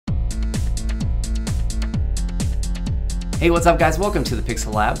Hey, what's up guys? Welcome to the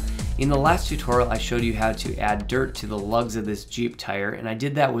Pixel Lab. In the last tutorial, I showed you how to add dirt to the lugs of this Jeep tire, and I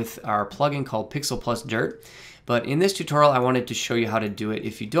did that with our plugin called Pixel Plus Dirt. But in this tutorial, I wanted to show you how to do it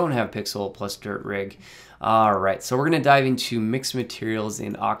if you don't have Pixel Plus Dirt rig. All right, so we're gonna dive into mixed materials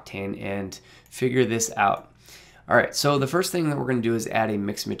in Octane and figure this out. All right, so the first thing that we're gonna do is add a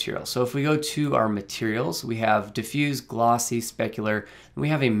mixed material. So if we go to our materials, we have diffuse, glossy, specular, and we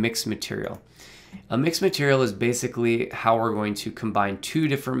have a mixed material. A mixed material is basically how we're going to combine two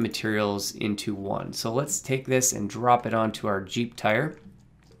different materials into one. So let's take this and drop it onto our Jeep tire.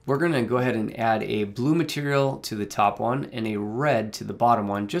 We're going to go ahead and add a blue material to the top one and a red to the bottom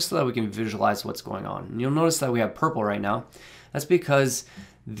one, just so that we can visualize what's going on. And you'll notice that we have purple right now. That's because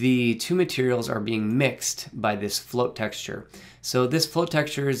the two materials are being mixed by this float texture. So this float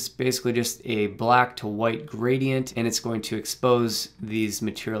texture is basically just a black to white gradient, and it's going to expose these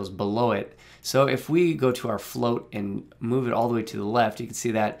materials below it. So if we go to our float and move it all the way to the left, you can see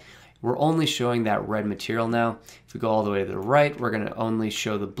that we're only showing that red material now. If we go all the way to the right, we're going to only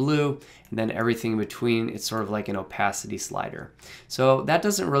show the blue, and then everything in between, it's sort of like an opacity slider. So that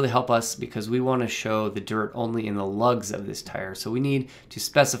doesn't really help us because we want to show the dirt only in the lugs of this tire. So we need to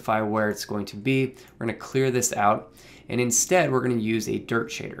specify where it's going to be. We're going to clear this out, and instead we're going to use a dirt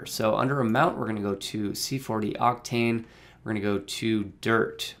shader. So under Amount, we're going to go to C4D Octane. We're going to go to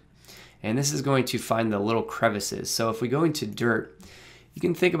Dirt. And this is going to find the little crevices. So if we go into Dirt, you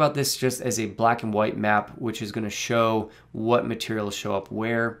can think about this just as a black and white map, which is going to show what materials show up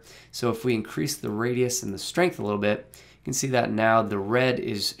where. So if we increase the radius and the strength a little bit, you can see that now the red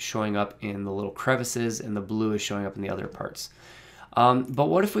is showing up in the little crevices and the blue is showing up in the other parts. But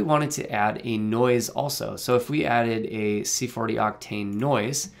what if we wanted to add a noise also? So if we added a C4D Octane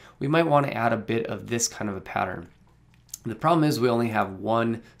noise, we might want to add a bit of this kind of a pattern. The problem is we only have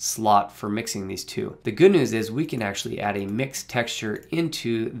one slot for mixing these two. The good news is we can actually add a mixed texture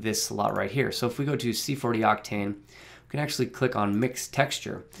into this slot right here. So if we go to C4D Octane, we can actually click on Mixed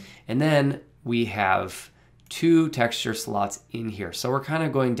Texture. And then we have two texture slots in here. So we're kind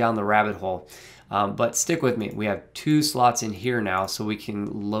of going down the rabbit hole. But stick with me. We have two slots in here now so we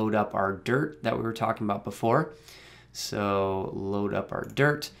can load up our dirt that we were talking about before. So load up our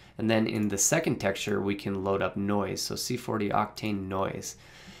dirt. And then in the second texture, we can load up noise. So C4D Octane noise.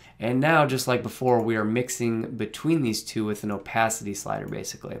 And now, just like before, we are mixing between these two with an opacity slider,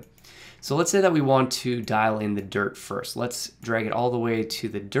 basically. So let's say that we want to dial in the dirt first. Let's drag it all the way to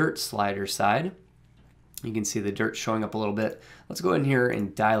the dirt slider side. You can see the dirt showing up a little bit. Let's go in here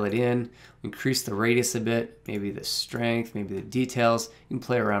and dial it in, increase the radius a bit, maybe the strength, maybe the details. You can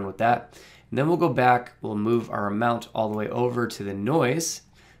play around with that. And then we'll go back, we'll move our amount all the way over to the noise.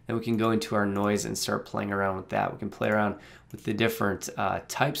 Then we can go into our noise and start playing around with that. We can play around with the different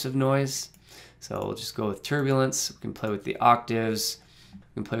types of noise. So we'll just go with turbulence. We can play with the octaves. We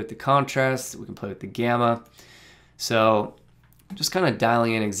can play with the contrast. We can play with the gamma. So just kind of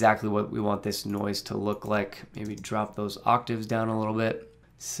dialing in exactly what we want this noise to look like. Maybe drop those octaves down a little bit.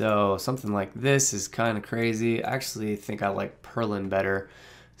 So something like this is kind of crazy. I actually think I like Perlin better.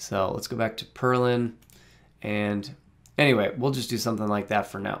 So let's go back to Perlin, and anyway, we'll just do something like that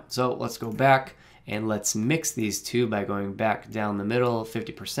for now. So let's go back and let's mix these two by going back down the middle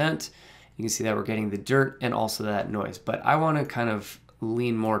 50%. You can see that we're getting the dirt and also that noise, but I want to kind of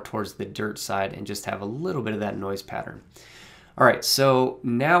lean more towards the dirt side and just have a little bit of that noise pattern. All right, so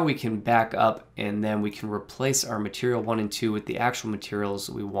now we can back up and then we can replace our material 1 and 2 with the actual materials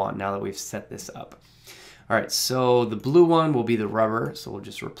we want now that we've set this up. All right, so the blue one will be the rubber, so we'll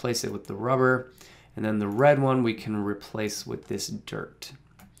just replace it with the rubber. And then the red one we can replace with this dirt.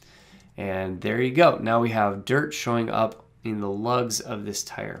 And there you go. Now we have dirt showing up in the lugs of this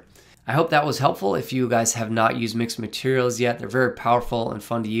tire. I hope that was helpful. If you guys have not used mixed materials yet, they're very powerful and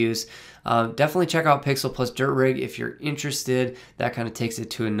fun to use. Definitely check out Pixel Plus Dirt Rig if you're interested. That kind of takes it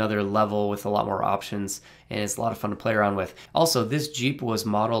to another level with a lot more options, and it's a lot of fun to play around with. Also, this Jeep was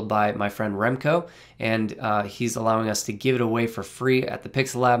modeled by my friend Remco, and he's allowing us to give it away for free at the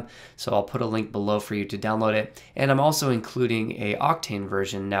Pixel Lab, so I'll put a link below for you to download it. And I'm also including a Octane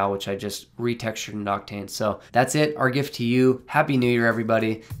version now, which I just retextured in Octane. So that's it, our gift to you. Happy New Year,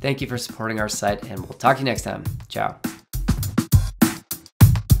 everybody. Thank you for supporting our site, and we'll talk to you next time. Ciao.